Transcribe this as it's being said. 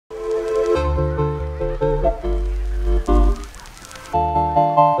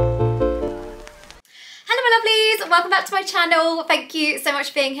welcome back to my channel. Thank you so much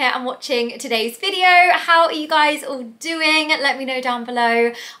for being here and watching today's video. How are you guys all doing? Let me know down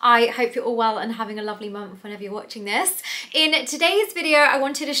below. I hope you're all well and having a lovely month whenever you're watching this. In today's video, I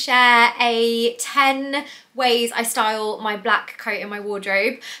wanted to share a 10 ways I style my black coat in my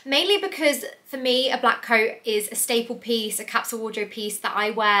wardrobe, mainly because for me a black coat is a staple piece, a capsule wardrobe piece that I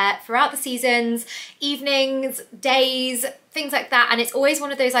wear throughout the seasons, evenings, days, things like that, and it's always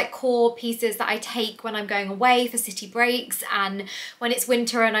one of those like core pieces that I take when I'm going away for city breaks, and when it's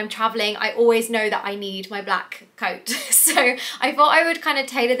winter and I'm traveling I always know that I need my black coat. So I thought I would kind of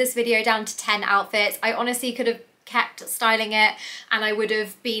tailor this video down to 10 outfits. I honestly could have kept styling it and I would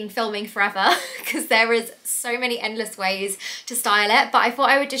have been filming forever because there is so many endless ways to style it, but I thought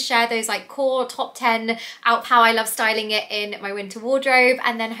I would just share those like core top 10 out how I love styling it in my winter wardrobe,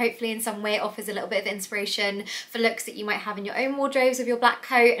 and then hopefully in some way it offers a little bit of inspiration for looks that you might have in your own wardrobes with your black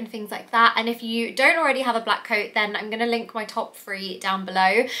coat and things like that. And if you don't already have a black coat, then I'm going to link my top 3 down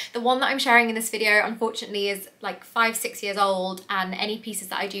below. The one that I'm sharing in this video unfortunately is like 5-6 years old, and any pieces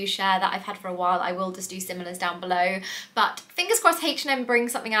that I do share that I've had for a while I will just do similars down below. But fingers crossed H&M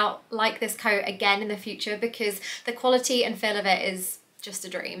brings something out like this coat again in the future, because the quality and feel of it is just a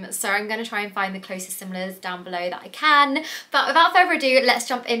dream. So I'm going to try and find the closest similars down below that I can. But without further ado, let's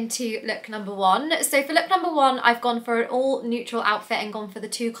jump into look number 1. So for look number 1, I've gone for an all neutral outfit and gone for the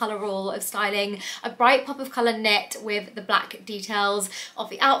 2 colour rule of styling a bright pop of colour knit with the black details of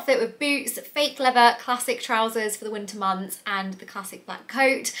the outfit, with boots, fake leather, classic trousers for the winter months, and the classic black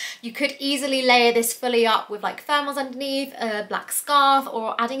coat. You could easily layer this fully up with like thermals underneath, a black scarf,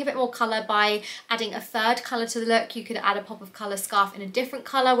 or adding a bit more colour by adding a 3rd colour to the look. You could add a pop of colour scarf in a different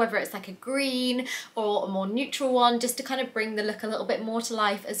colour, whether it's like a green or a more neutral one, just to kind of bring the look a little bit more to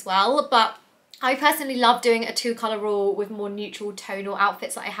life as well. But I personally love doing a 2 colour rule with more neutral tonal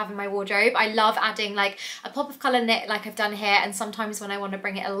outfits that I have in my wardrobe. I love adding like a pop of colour knit like I've done here, and sometimes when I want to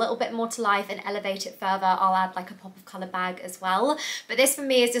bring it a little bit more to life and elevate it further, I'll add like a pop of colour bag as well. But this for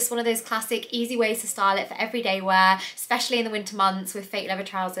me is just one of those classic easy ways to style it for everyday wear, especially in the winter months, with fake leather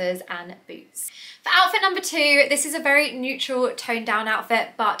trousers and boots. For outfit number 2, this is a very neutral toned down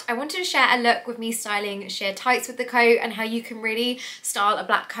outfit, but I wanted to share a look with me styling sheer tights with the coat, and how you can really style a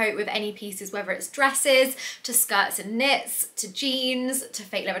black coat with any pieces, whether it's dresses, to skirts and knits, to jeans, to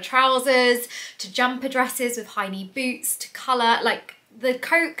fake leather trousers, to jumper dresses with high knee boots, to colour. Like, the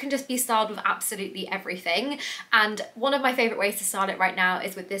coat can just be styled with absolutely everything, and one of my favourite ways to style it right now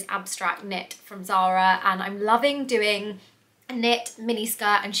is with this abstract knit from Zara, and I'm loving doing knit, mini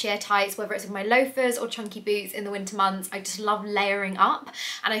skirt and sheer tights, whether it's with my loafers or chunky boots in the winter months. I just love layering up,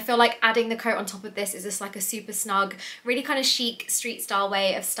 and I feel like adding the coat on top of this is just like a super snug, really kind of chic street style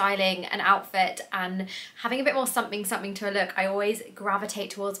way of styling an outfit and having a bit more something to a look. I always gravitate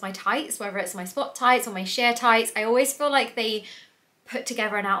towards my tights, whether it's my spot tights or my sheer tights. I always feel like they put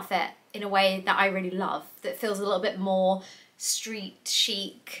together an outfit in a way that I really love, that feels a little bit more street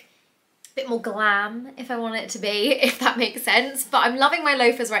chic, bit more glam if I want it to be, if that makes sense. But I'm loving my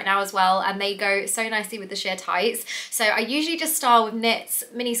loafers right now as well, and they go so nicely with the sheer tights. So I usually just style with knits,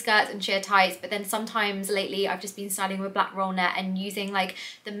 mini skirts and sheer tights, but then sometimes lately I've just been styling with black roll net and using like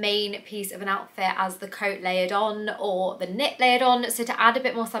the main piece of an outfit as the coat layered on or the knit layered on. So to add a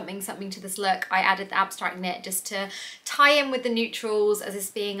bit more something to this look, I added the abstract knit just to tie in with the neutrals as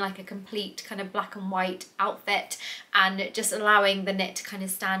this being like a complete kind of black and white outfit, and just allowing the knit to kind of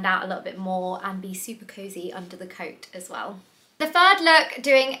stand out a little bit more and be super cozy under the coat as well. The 3rd look,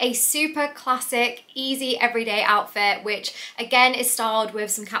 doing a super classic, easy everyday outfit, which again is styled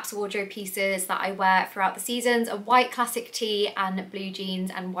with some capsule wardrobe pieces that I wear throughout the seasons, a white classic tee and blue jeans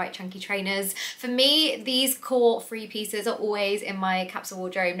and white chunky trainers. For me, these core 3 pieces are always in my capsule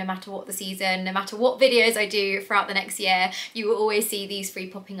wardrobe, no matter what the season, no matter what videos I do throughout the next year, you will always see these 3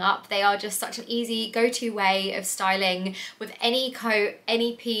 popping up. They are just such an easy go-to way of styling with any coat,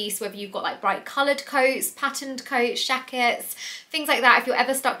 any piece, whether you've got like bright coloured coats, patterned coats, jackets, things like that. If you're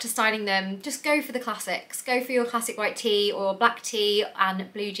ever stuck to styling them, just go for the classics. Go for your classic white tee or black tee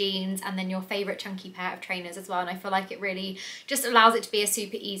and blue jeans, and then your favourite chunky pair of trainers as well. And I feel like it really just allows it to be a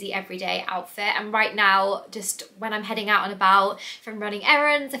super easy everyday outfit. And right now, just when I'm heading out and about, if I'm running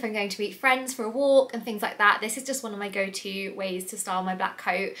errands, if I'm going to meet friends for a walk and things like that, this is just one of my go-to ways to style my black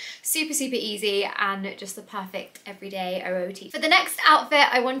coat. Super easy and just the perfect everyday OOT. For the next outfit,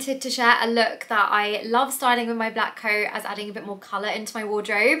 I wanted to share a look that I love styling with my black coat as adding a bit bit more colour into my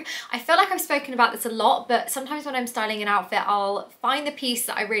wardrobe. I feel like I've spoken about this a lot, but sometimes when I'm styling an outfit, I'll find the piece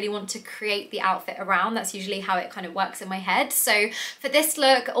that I really want to create the outfit around. That's usually how it kind of works in my head. So for this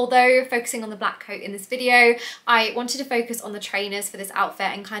look, although focusing on the black coat in this video, I wanted to focus on the trainers for this outfit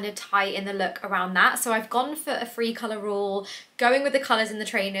and kind of tie in the look around that. So I've gone for a 3-colour rule, going with the colours in the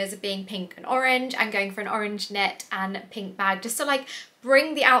trainers of being pink and orange, and going for an orange knit and pink bag, just to like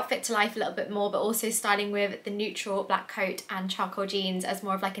bring the outfit to life a little bit more, but also styling with the neutral black coat and charcoal jeans as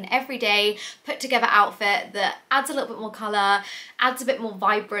more of like an everyday put together outfit that adds a little bit more colour, adds a bit more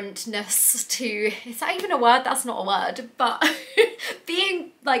vibrantness to, is that even a word? That's not a word, but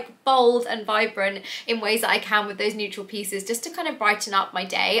being like bold and vibrant in ways that I can with those neutral pieces, just to kind of brighten up my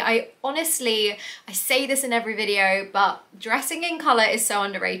day. I say this in every video, but dressing in colour is so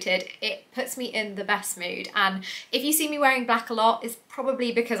underrated. It puts me in the best mood, and if you see me wearing black a lot, it's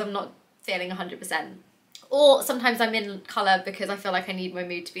probably because I'm not feeling 100%. Or sometimes I'm in colour because I feel like I need my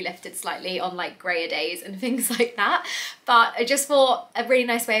mood to be lifted slightly on like grayer days and things like that. But I just thought a really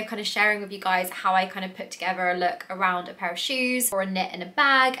nice way of kind of sharing with you guys how I kind of put together a look around a pair of shoes or a knit and a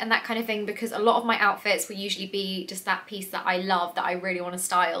bag and that kind of thing, because a lot of my outfits will usually be just that piece that I love, that I really want to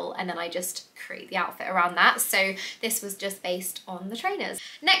style, and then I just create the outfit around that. So this was just based on the trainers.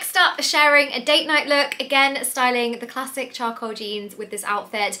 Next up, sharing a date night look. Again, styling the classic charcoal jeans with this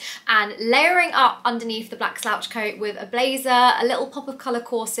outfit and layering up underneath the black slouch coat with a blazer, a little pop of colour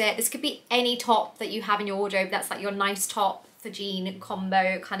corset. This could be any top that you have in your wardrobe that's like your nice top for jean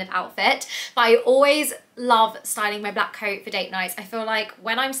combo kind of outfit. But I always love styling my black coat for date nights. I feel like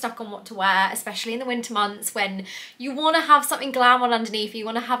when I'm stuck on what to wear, especially in the winter months when you want to have something glam on underneath, you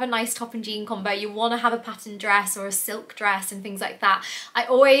want to have a nice top and jean combo, you want to have a patterned dress or a silk dress and things like that, I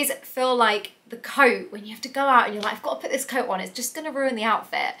always feel like the coat, when you have to go out and you're like, I've got to put this coat on, it's just going to ruin the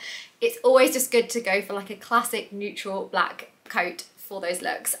outfit. It's always just good to go for like a classic neutral black coat for those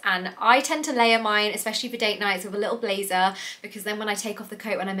looks. And I tend to layer mine, especially for date nights, with a little blazer, because then when I take off the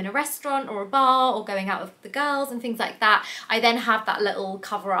coat when I'm in a restaurant or a bar or going out with the girls and things like that, I then have that little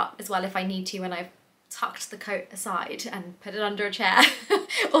cover up as well if I need to, when I've tucked the coat aside and put it under a chair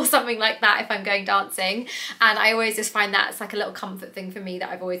or something like that if I'm going dancing. And I always just find that it's like a little comfort thing for me, that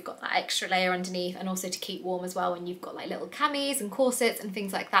I've always got that extra layer underneath, and also to keep warm as well when you've got like little camis and corsets and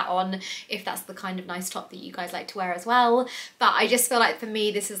things like that on, if that's the kind of nice top that you guys like to wear as well. But I just feel like for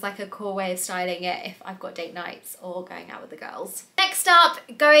me this is like a cool way of styling it if I've got date nights or going out with the girls. Next up,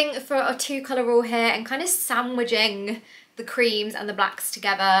 going for a 2-colour rule here and kind of sandwiching the creams and the blacks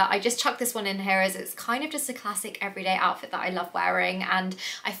together. I just chucked this one in here as it's kind of just a classic everyday outfit that I love wearing, and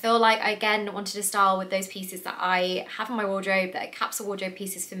I feel like I again wanted to style with those pieces that I have in my wardrobe, that are capsule wardrobe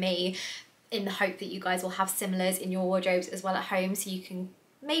pieces for me, in the hope that you guys will have similars in your wardrobes as well at home, so you can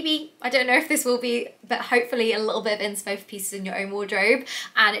maybe, I don't know if this will be, but hopefully a little bit of inspo for pieces in your own wardrobe.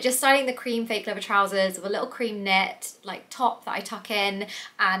 And just styling the cream fake leather trousers with a little cream knit like top that I tuck in,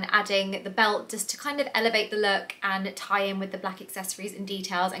 and adding the belt just to kind of elevate the look and tie in with the black accessories and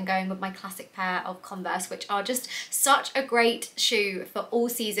details, and going with my classic pair of Converse, which are just such a great shoe for all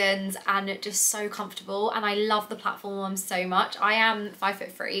seasons and just so comfortable. And I love the platform ones so much. I am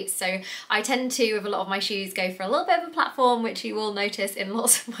 5'3", so I tend to, with a lot of my shoes, go for a little bit of a platform, which you will notice in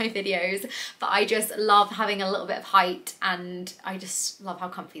lots of my videos, but I just love having a little bit of height, and I just love how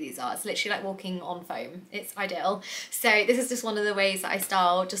comfy these are. It's literally like walking on foam. It's ideal. So this is just one of the ways that I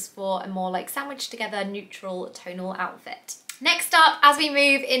style, just for a more like sandwiched together neutral tonal outfit. Next up, as we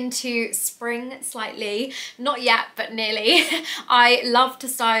move into spring slightly, not yet, but nearly, I love to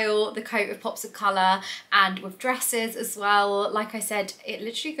style the coat with pops of colour and with dresses as well. Like I said, it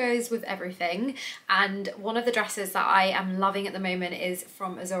literally goes with everything. And one of the dresses that I am loving at the moment is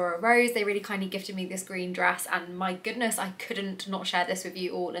from Azura Rose. They really kindly gifted me this green dress, and my goodness, I couldn't not share this with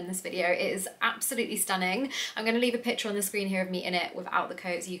you all in this video. It is absolutely stunning. I'm going to leave a picture on the screen here of me in it without the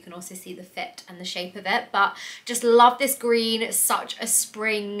coat, so you can also see the fit and the shape of it. But just love this green. It's such a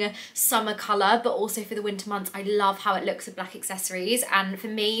spring summer colour, but also for the winter months I love how it looks with black accessories. And for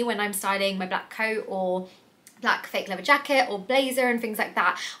me, when I'm styling my black coat or black fake leather jacket or blazer and things like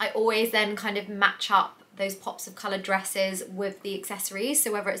that, I always then kind of match up those pops of coloured dresses with the accessories.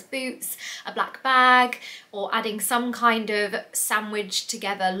 So whether it's boots, a black bag, or adding some kind of sandwich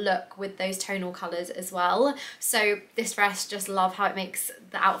together look with those tonal colours as well. So this dress, just love how it makes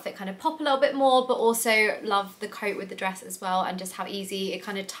the outfit kind of pop a little bit more, but also love the coat with the dress as well, and just how easy it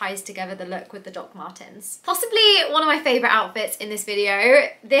kind of ties together the look with the Doc Martens. Possibly one of my favourite outfits in this video.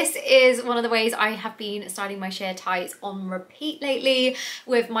 This is one of the ways I have been styling my sheer tights on repeat lately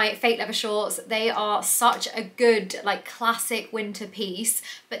with my fake leather shorts. They are so such a good like classic winter piece,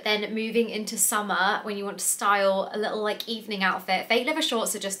 but then moving into summer when you want to style a little like evening outfit, fake leather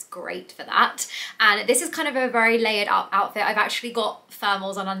shorts are just great for that. And this is kind of a very layered up outfit. I've actually got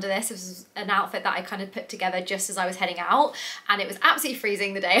thermals on under this. This was an outfit that I kind of put together just as I was heading out, and it was absolutely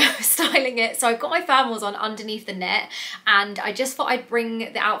freezing the day I was styling it. So I've got my thermals on underneath the knit, and I just thought I'd bring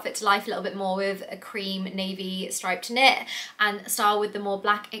the outfit to life a little bit more with a cream navy striped knit and style with the more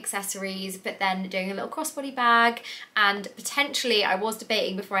black accessories, but then doing a little crossbody bag, and potentially I was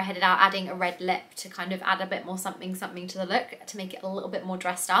debating before I headed out adding a red lip to kind of add a bit more something to the look to make it a little bit more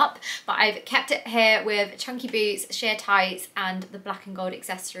dressed up. But I've kept it here with chunky boots, sheer tights, and the black and gold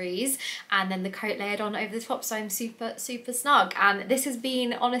accessories, and then the coat layered on over the top, so I'm super snug. And this has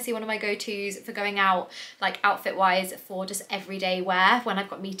been honestly one of my go-tos for going out, like outfit wise, for just everyday wear when I've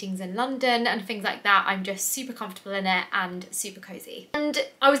got meetings in London and things like that. I'm just super comfortable in it and super cozy. And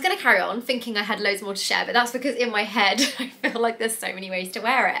I was going to carry on thinking I had loads more to share, but that's because in my head I feel like there's so many ways to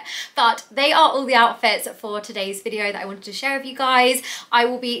wear it. But they are all the outfits for today's video that I wanted to share with you guys. I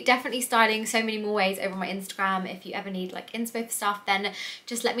will be definitely styling so many more ways over my Instagram. If you ever need like inspo for stuff, then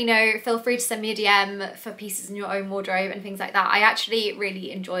just let me know. Feel free to send me a DM for pieces in your own wardrobe and things like that. I actually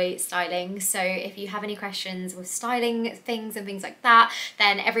really enjoy styling, so if you have any questions with styling things and things like that,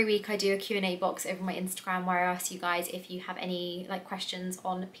 then every week I do a Q&A box over my Instagram where I ask you guys if you have any like questions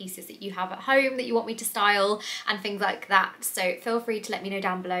on pieces that you have at home that you want me to style and things like that. So feel free to let me know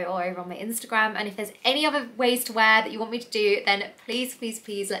down below or over on my Instagram. And if there's any other ways to wear that you want me to do, then please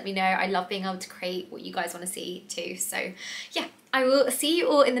let me know. I love being able to create what you guys want to see too. So yeah, I will see you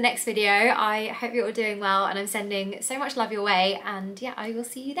all in the next video. I hope you're all doing well, and I'm sending so much love your way, and yeah, I will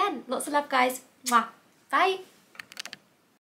see you then. Lots of love, guys. Mwah. Bye.